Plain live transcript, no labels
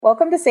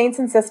Welcome to Saints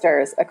and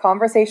Sisters, a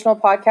conversational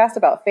podcast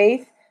about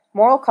faith,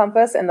 moral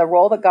compass, and the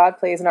role that God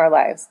plays in our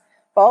lives.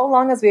 Follow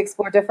along as we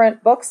explore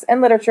different books and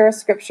literature,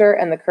 scripture,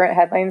 and the current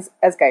headlines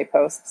as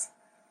guideposts.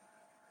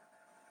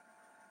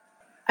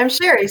 I'm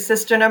Sherry,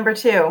 sister number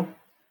 2.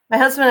 My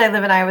husband and I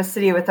live in Iowa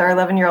City with our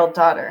 11-year-old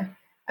daughter.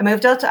 I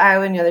moved out to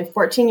Iowa nearly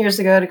 14 years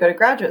ago to go to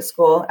graduate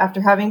school after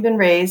having been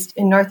raised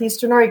in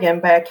northeastern Oregon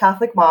by a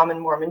Catholic mom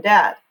and Mormon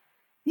dad.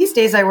 These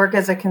days I work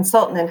as a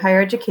consultant in higher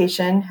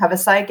education, have a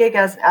side gig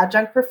as an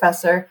adjunct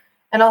professor,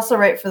 and also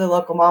write for the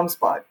local mom's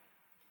blog.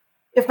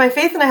 If my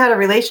faith and I had a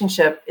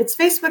relationship, its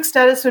Facebook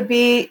status would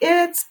be,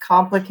 it's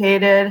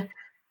complicated.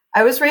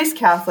 I was raised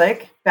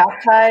Catholic,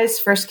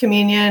 baptized, First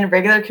Communion,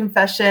 regular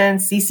confession,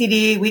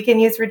 CCD, weekend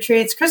youth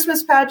retreats,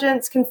 Christmas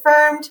pageants,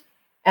 confirmed,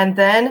 and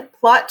then,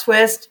 plot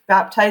twist,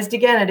 baptized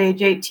again at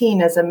age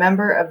 18 as a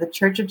member of the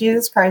Church of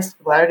Jesus Christ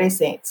of Latter-day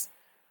Saints.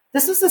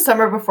 This was the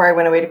summer before I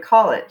went away to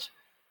college.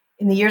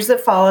 In the years that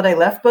followed, I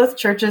left both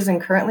churches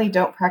and currently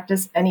don't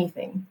practice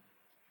anything.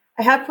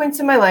 I had points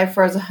in my life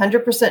where I was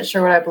 100%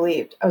 sure what I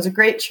believed. I was a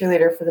great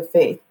cheerleader for the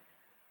faith.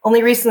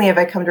 Only recently have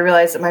I come to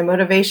realize that my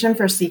motivation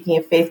for seeking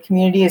a faith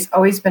community has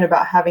always been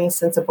about having a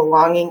sense of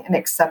belonging and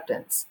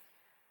acceptance.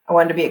 I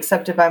wanted to be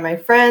accepted by my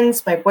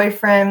friends, my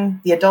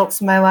boyfriend, the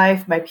adults in my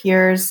life, my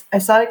peers. I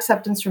sought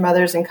acceptance from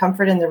others and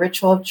comfort in the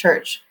ritual of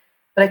church,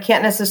 but I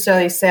can't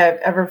necessarily say I've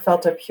ever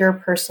felt a pure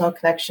personal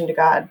connection to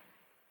God.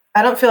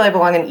 I don't feel I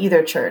belong in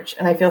either church,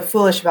 and I feel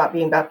foolish about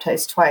being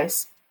baptized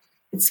twice.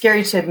 It's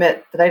scary to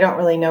admit that I don't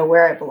really know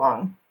where I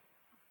belong.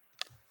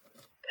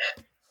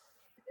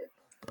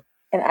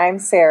 And I'm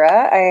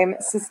Sarah. I'm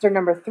sister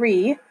number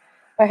 3.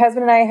 My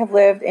husband and I have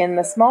lived in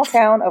the small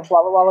town of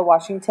Walla Walla,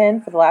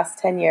 Washington for the last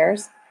 10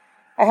 years.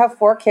 I have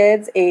 4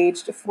 kids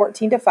aged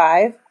 14 to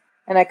 5,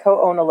 and I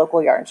co-own a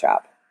local yarn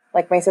shop.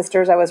 Like my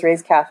sisters, I was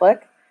raised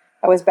Catholic.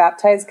 I was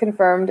baptized,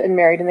 confirmed, and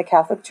married in the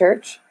Catholic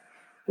Church.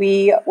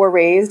 We were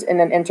raised in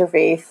an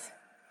interfaith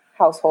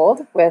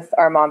household, with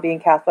our mom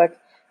being Catholic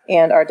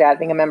and our dad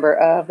being a member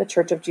of the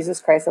Church of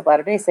Jesus Christ of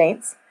Latter-day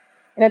Saints.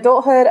 In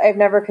adulthood, I've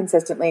never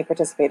consistently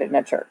participated in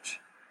a church.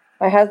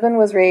 My husband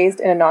was raised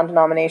in a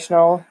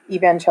non-denominational,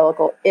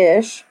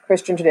 evangelical-ish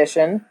Christian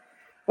tradition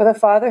with a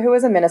father who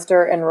was a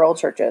minister in rural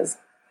churches.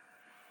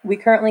 We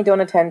currently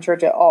don't attend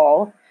church at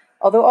all,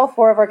 although all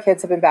 4 of our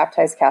kids have been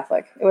baptized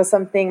Catholic. It was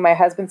something my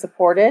husband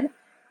supported,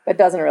 but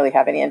doesn't really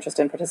have any interest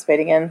in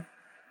participating in.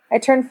 I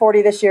turned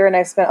 40 this year, and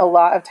I've spent a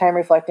lot of time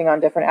reflecting on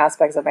different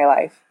aspects of my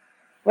life.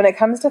 When it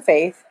comes to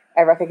faith,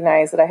 I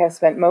recognize that I have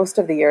spent most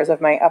of the years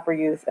of my upper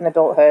youth and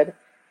adulthood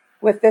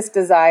with this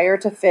desire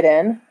to fit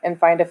in and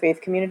find a faith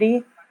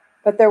community,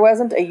 but there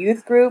wasn't a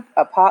youth group,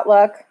 a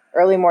potluck,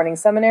 early morning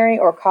seminary,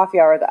 or coffee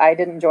hour that I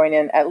didn't join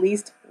in at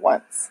least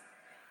once.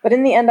 But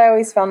in the end, I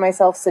always found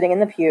myself sitting in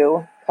the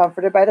pew,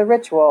 comforted by the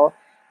ritual,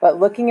 but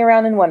looking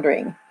around and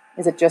wondering,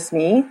 is it just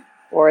me,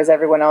 or is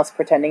everyone else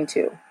pretending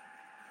too?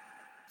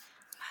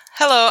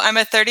 Hello, I'm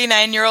a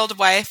 39-year-old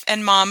wife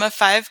and mom of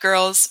 5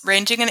 girls,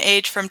 ranging in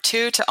age from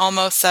 2 to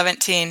almost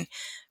 17.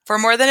 For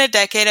more than a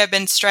decade, I've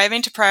been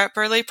striving to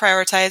properly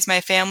prioritize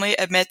my family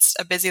amidst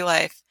a busy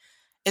life.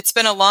 It's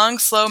been a long,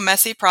 slow,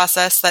 messy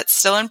process that's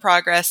still in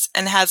progress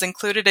and has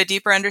included a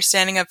deeper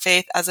understanding of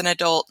faith as an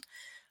adult.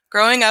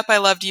 Growing up, I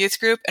loved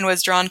youth group and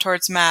was drawn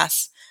towards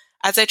Mass.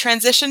 As I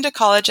transitioned to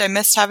college, I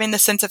missed having the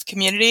sense of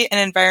community and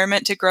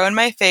environment to grow in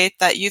my faith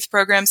that youth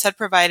programs had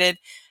provided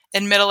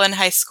in middle and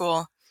high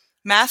school.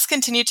 Mass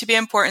continued to be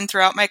important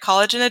throughout my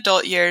college and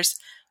adult years,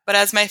 but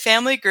as my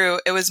family grew,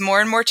 it was more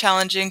and more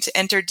challenging to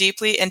enter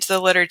deeply into the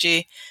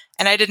liturgy,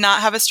 and I did not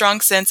have a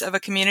strong sense of a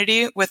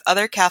community with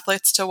other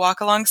Catholics to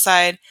walk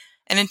alongside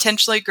and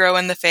intentionally grow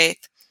in the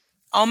faith.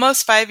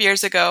 Almost 5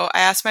 years ago, I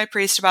asked my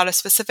priest about a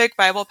specific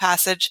Bible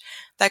passage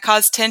that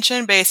caused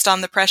tension based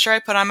on the pressure I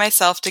put on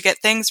myself to get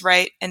things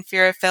right and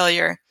fear of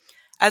failure.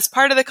 As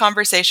part of the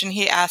conversation,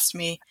 he asked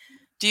me,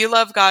 "Do you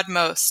love God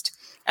most?"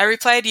 I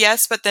replied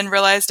yes, but then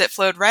realized it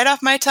flowed right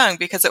off my tongue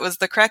because it was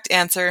the correct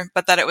answer,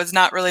 but that it was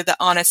not really the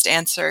honest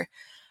answer.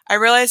 I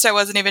realized I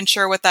wasn't even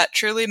sure what that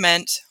truly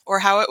meant or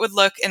how it would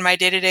look in my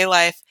day-to-day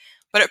life,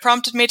 but it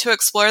prompted me to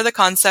explore the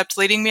concept,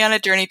 leading me on a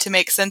journey to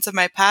make sense of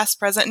my past,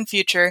 present, and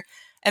future,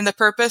 and the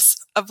purpose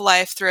of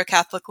life through a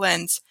Catholic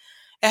lens.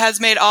 It has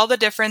made all the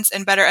difference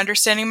in better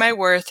understanding my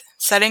worth,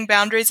 setting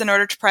boundaries in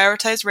order to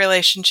prioritize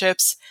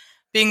relationships,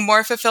 being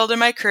more fulfilled in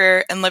my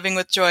career, and living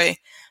with joy,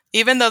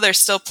 even though there's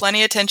still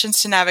plenty of tensions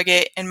to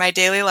navigate in my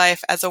daily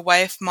life as a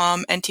wife,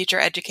 mom, and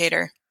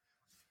teacher-educator.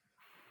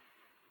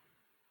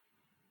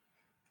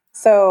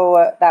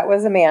 So that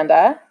was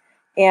Amanda,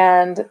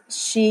 and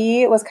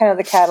she was kind of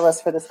the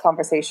catalyst for this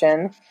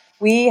conversation.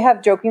 We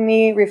have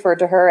jokingly referred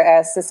to her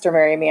as Sister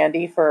Mary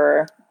Mandy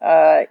for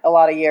a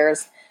lot of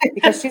years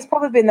because she's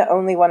probably been the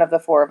only one of the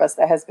 4 of us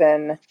that has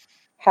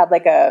had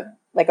like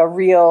a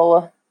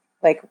real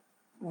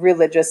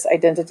religious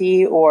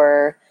identity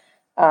or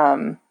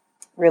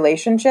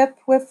relationship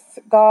with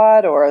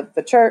God or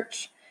the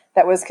church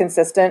that was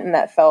consistent and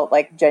that felt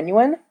like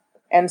genuine.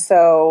 And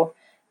so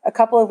a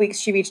couple of weeks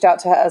she reached out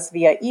to us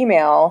via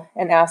email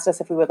and asked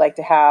us if we would like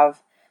to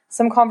have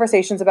some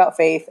conversations about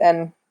faith.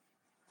 And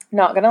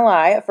not going to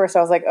lie, at first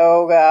I was like,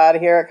 oh God,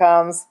 here it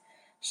comes.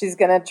 She's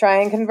going to try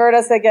and convert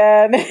us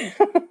again.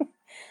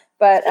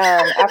 But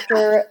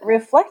after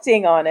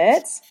reflecting on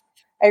it,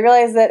 I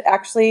realized that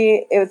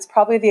actually it was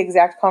probably the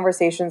exact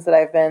conversations that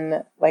I've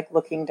been like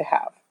looking to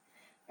have.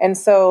 And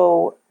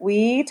so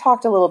we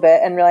talked a little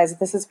bit and realized that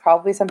this is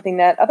probably something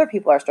that other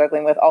people are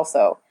struggling with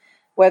also.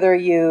 Whether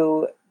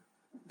you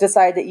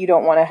decide that you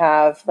don't want to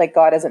have, like,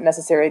 God isn't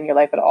necessary in your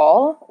life at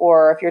all,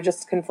 or if you're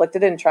just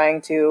conflicted and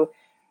trying to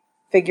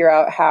figure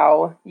out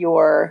how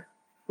your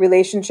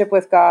relationship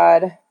with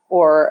God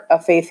or a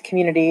faith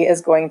community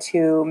is going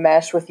to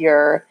mesh with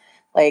your,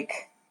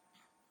 like,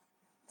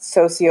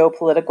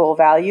 socio-political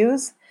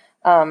values.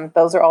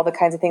 Those are all the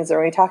kinds of things that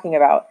we're talking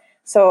about.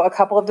 So a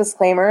couple of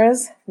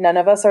disclaimers. None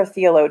of us are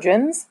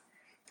theologians.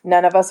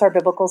 None of us are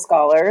biblical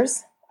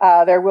scholars.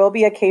 There will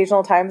be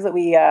occasional times that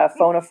we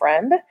phone a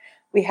friend.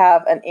 We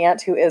have an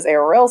aunt who is a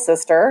real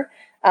sister.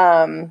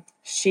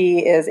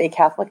 She is a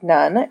Catholic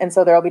nun. And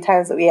so there will be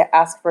times that we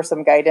ask for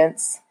some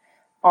guidance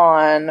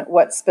on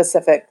what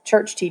specific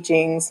church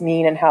teachings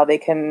mean and how they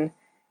can,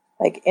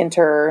 like,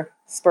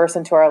 intersperse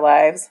into our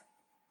lives.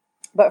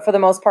 But for the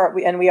most part,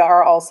 we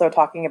are also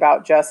talking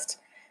about just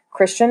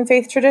Christian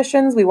faith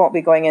traditions. We won't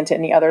be going into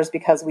any others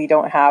because we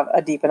don't have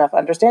a deep enough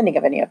understanding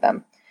of any of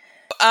them.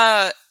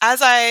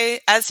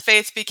 As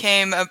faith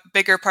became a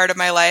bigger part of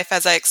my life,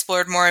 as I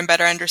explored more and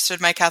better understood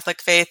my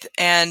Catholic faith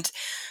and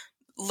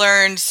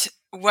learned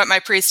what my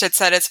priest had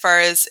said as far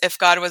as if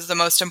God was the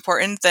most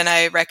important, then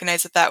I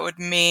recognized that that would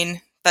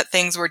mean that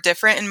things were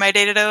different in my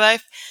day-to-day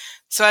life.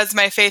 So as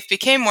my faith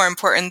became more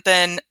important,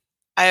 then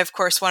I, of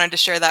course, wanted to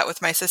share that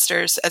with my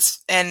sisters.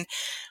 And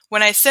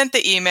when I sent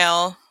the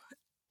email,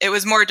 it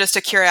was more just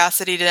a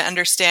curiosity to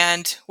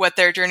understand what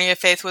their journey of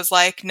faith was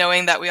like,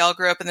 knowing that we all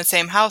grew up in the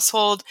same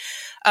household.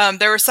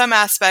 There were some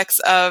aspects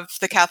of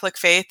the Catholic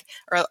faith,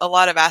 or a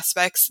lot of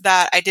aspects,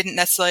 that I didn't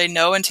necessarily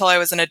know until I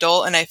was an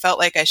adult, and I felt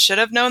like I should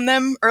have known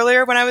them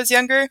earlier when I was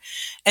younger.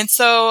 And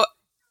so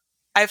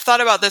I've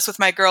thought about this with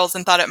my girls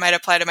and thought it might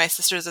apply to my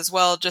sisters as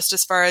well, just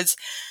as far as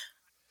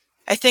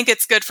I think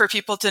it's good for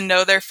people to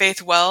know their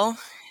faith well,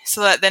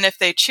 so that then if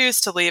they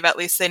choose to leave, at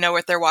least they know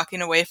what they're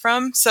walking away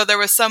from. So there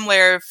was some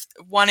layer of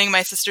wanting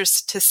my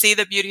sisters to see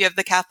the beauty of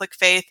the Catholic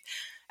faith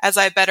as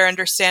I better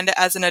understand it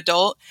as an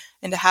adult,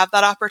 and to have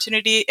that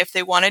opportunity if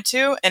they wanted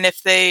to. And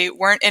if they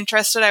weren't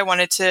interested, I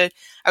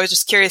was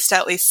just curious to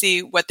at least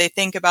see what they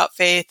think about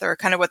faith or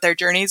kind of what their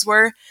journeys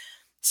were.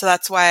 So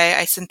that's why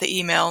I sent the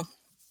email.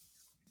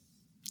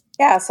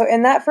 Yeah, so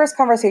in that first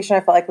conversation,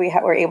 I felt like we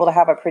were able to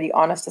have a pretty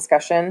honest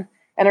discussion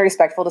and a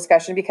respectful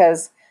discussion,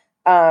 because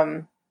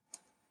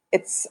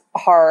it's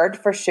hard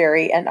for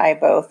Sherry and I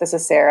both, this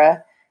is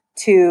Sarah,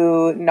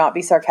 to not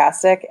be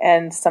sarcastic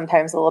and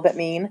sometimes a little bit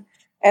mean.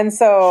 And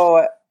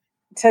so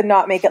to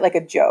not make it like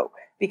a joke,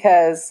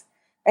 because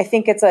I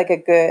think it's like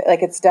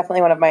it's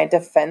definitely one of my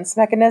defense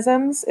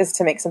mechanisms is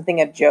to make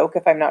something a joke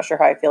if I'm not sure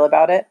how I feel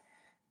about it.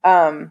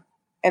 And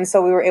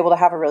so we were able to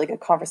have a really good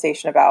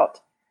conversation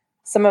about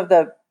some of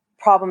the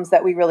problems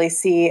that we really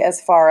see as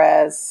far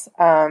as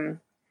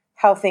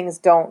how things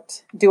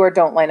don't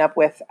line up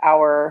with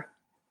our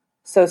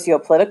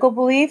socio-political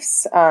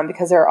beliefs,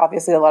 because there are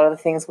obviously a lot of the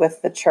things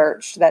with the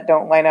church that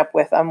don't line up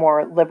with a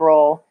more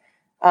liberal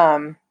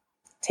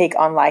take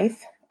on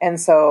life. And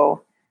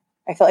so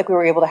I felt like we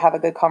were able to have a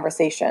good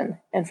conversation.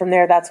 And from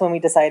there, that's when we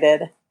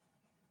decided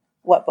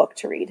what book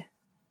to read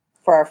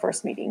for our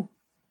first meeting.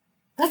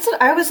 That's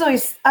what I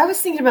was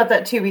thinking about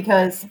that too,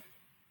 because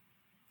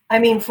I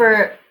mean,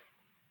 for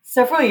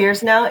several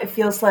years now, it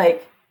feels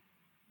like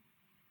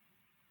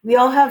we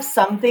all have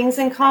some things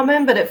in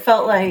common, but it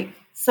felt like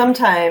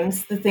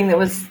sometimes the thing that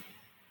was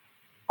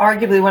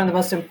arguably one of the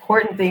most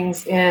important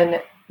things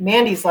in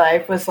Mandy's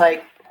life was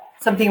like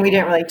something we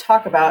didn't really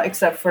talk about,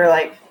 except for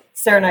like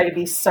Sarah and I to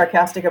be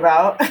sarcastic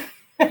about.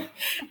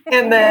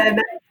 And then,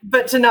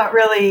 but to not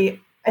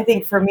really, I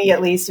think for me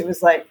at least, it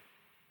was like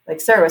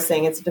Sarah was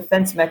saying, it's a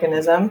defense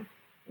mechanism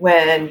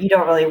when you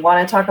don't really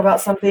want to talk about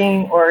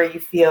something, or you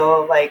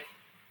feel like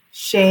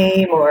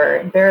shame or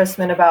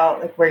embarrassment about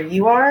like where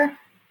you are,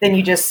 then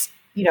you just,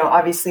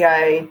 obviously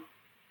I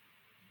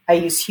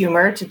use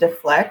humor to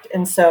deflect.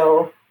 And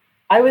so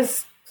I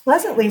was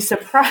pleasantly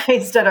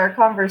surprised at our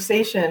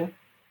conversation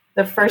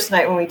the first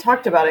night when we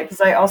talked about it,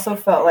 because I also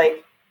felt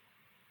like,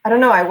 I don't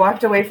know, I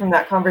walked away from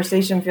that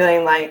conversation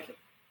feeling like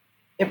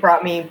it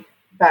brought me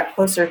back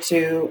closer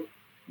to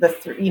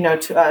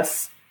to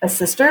us as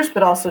sisters,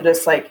 but also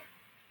just like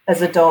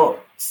as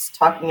adults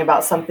talking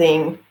about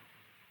something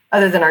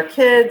other than our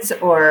kids,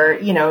 or,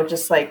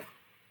 just like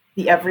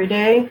the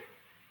everyday.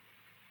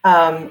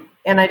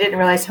 And I didn't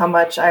realize how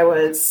much I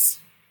was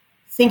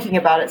thinking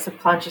about it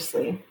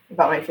subconsciously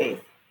about my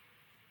faith.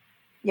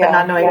 Yeah, but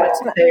not knowing what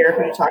to say or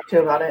who to talk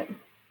to about it.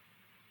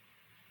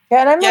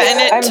 Yeah, and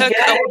it took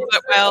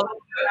a while.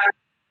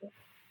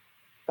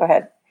 Go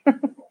ahead.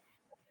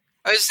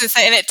 I was just going to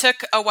say, and it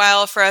took a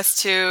while for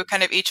us to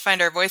kind of each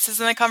find our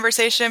voices in the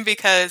conversation,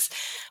 because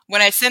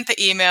when I sent the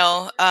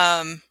email,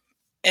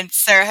 And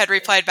Sarah had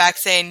replied back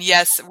saying,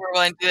 yes, we're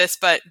willing to do this,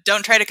 but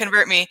don't try to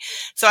convert me.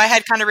 So I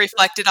had kind of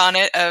reflected on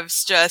it of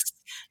just,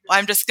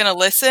 I'm just going to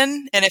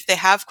listen. And if they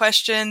have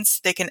questions,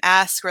 they can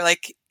ask, or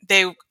like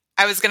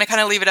I was going to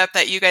kind of leave it up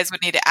that you guys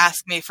would need to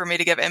ask me for me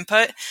to give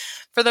input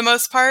for the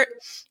most part.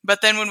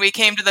 But then when we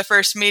came to the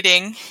first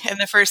meeting and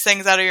the first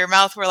things out of your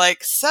mouth were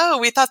like, so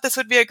we thought this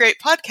would be a great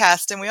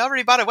podcast and we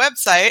already bought a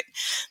website.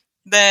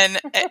 Then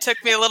it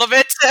took me a little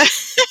bit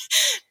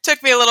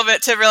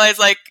to realize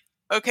like,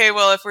 okay,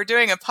 well, if we're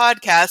doing a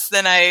podcast,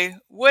 then I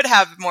would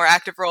have a more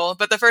active role.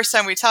 But the first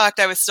time we talked,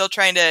 I was still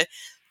trying to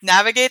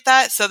navigate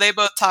that. So they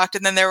both talked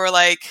and then they were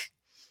like,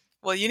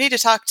 well, you need to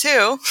talk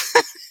too.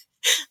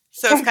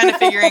 So it's kind of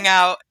figuring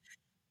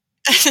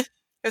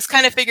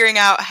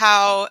out,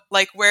 how,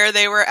 like where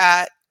they were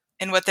at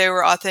and what they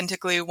were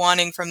authentically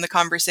wanting from the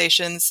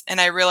conversations. And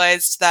I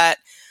realized that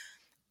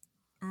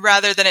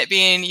rather than it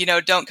being,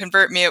 don't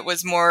convert me, it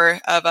was more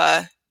of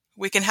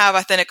we can have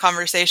authentic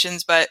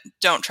conversations, but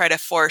don't try to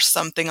force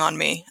something on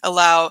me.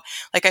 I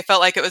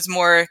felt like it was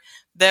more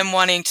them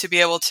wanting to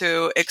be able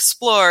to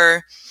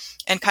explore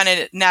and kind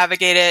of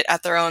navigate it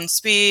at their own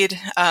speed,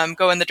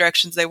 go in the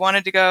directions they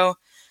wanted to go,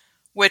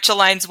 which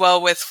aligns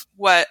well with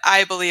what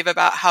I believe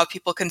about how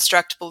people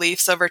construct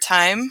beliefs over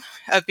time,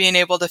 of being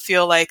able to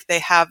feel like they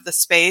have the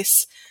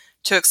space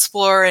to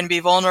explore and be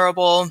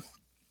vulnerable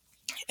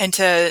and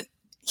to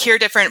hear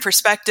different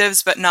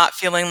perspectives, but not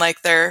feeling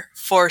like they're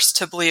forced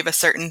to believe a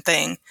certain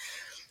thing.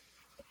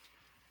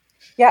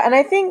 Yeah, and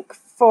I think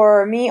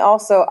for me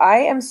also, I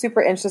am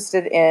super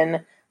interested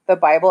in the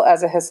Bible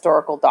as a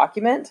historical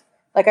document.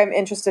 Like I'm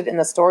interested in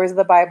the stories of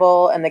the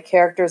Bible and the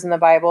characters in the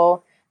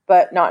Bible,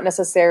 but not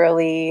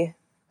necessarily,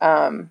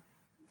 I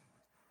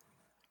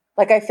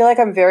feel like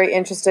I'm very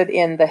interested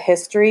in the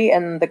history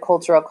and the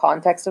cultural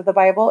context of the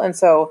Bible. And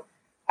so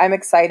I'm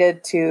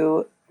excited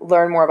to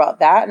learn more about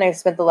that. And I've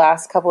spent the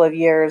last couple of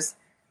years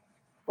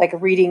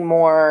reading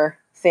more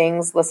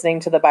things, listening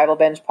to the Bible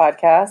Bench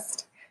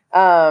podcast,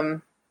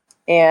 and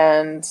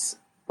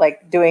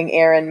doing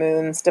Aaron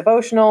Moon's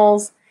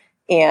devotionals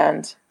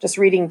and just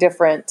reading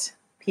different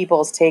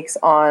people's takes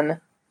on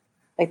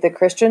the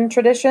Christian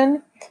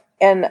tradition.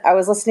 And I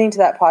was listening to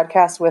that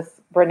podcast with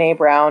Brene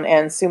Brown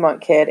and Sue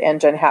Monk Kidd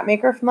and Jen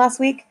Hatmaker from last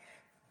week.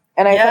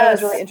 And I thought it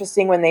was really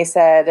interesting when they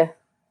said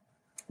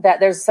that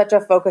there's such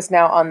a focus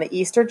now on the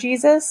Easter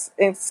Jesus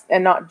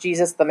and not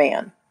Jesus the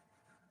man,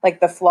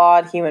 the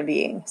flawed human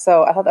being.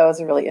 So I thought that was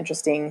a really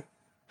interesting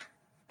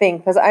thing,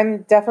 because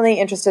I'm definitely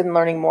interested in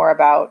learning more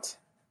about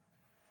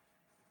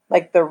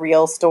the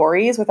real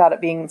stories without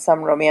it being some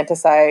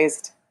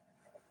romanticized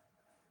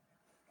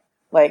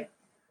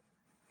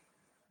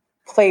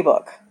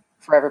playbook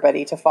for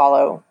everybody to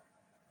follow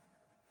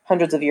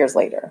hundreds of years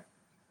later.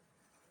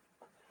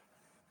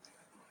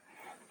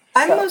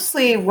 I'm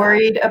mostly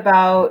worried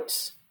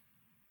about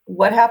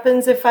what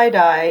happens if I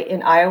die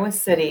in Iowa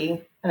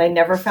City and I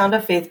never found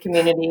a faith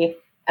community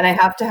and I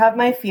have to have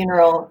my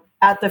funeral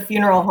at the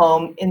funeral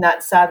home in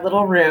that sad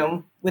little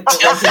room with the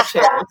rented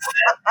chairs.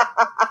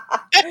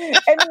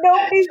 And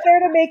nobody's there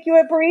to make you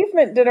a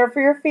bereavement dinner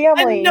for your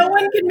family. And no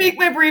one can make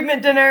my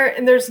bereavement dinner,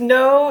 and there's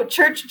no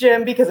church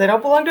gym because I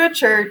don't belong to a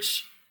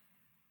church.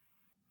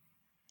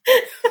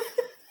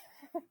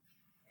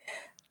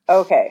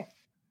 Okay.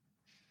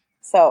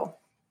 So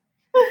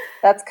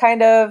that's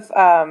kind of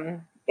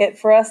it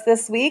for us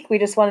this week. We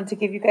just wanted to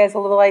give you guys a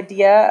little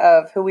idea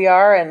of who we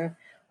are and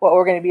what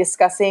we're going to be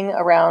discussing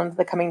around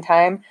the coming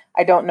time.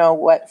 I don't know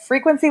what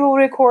frequency we'll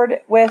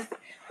record with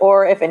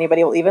or if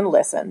anybody will even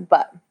listen,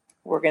 but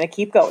we're going to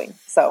keep going.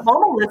 So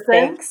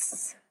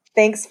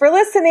Thanks for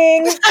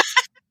listening.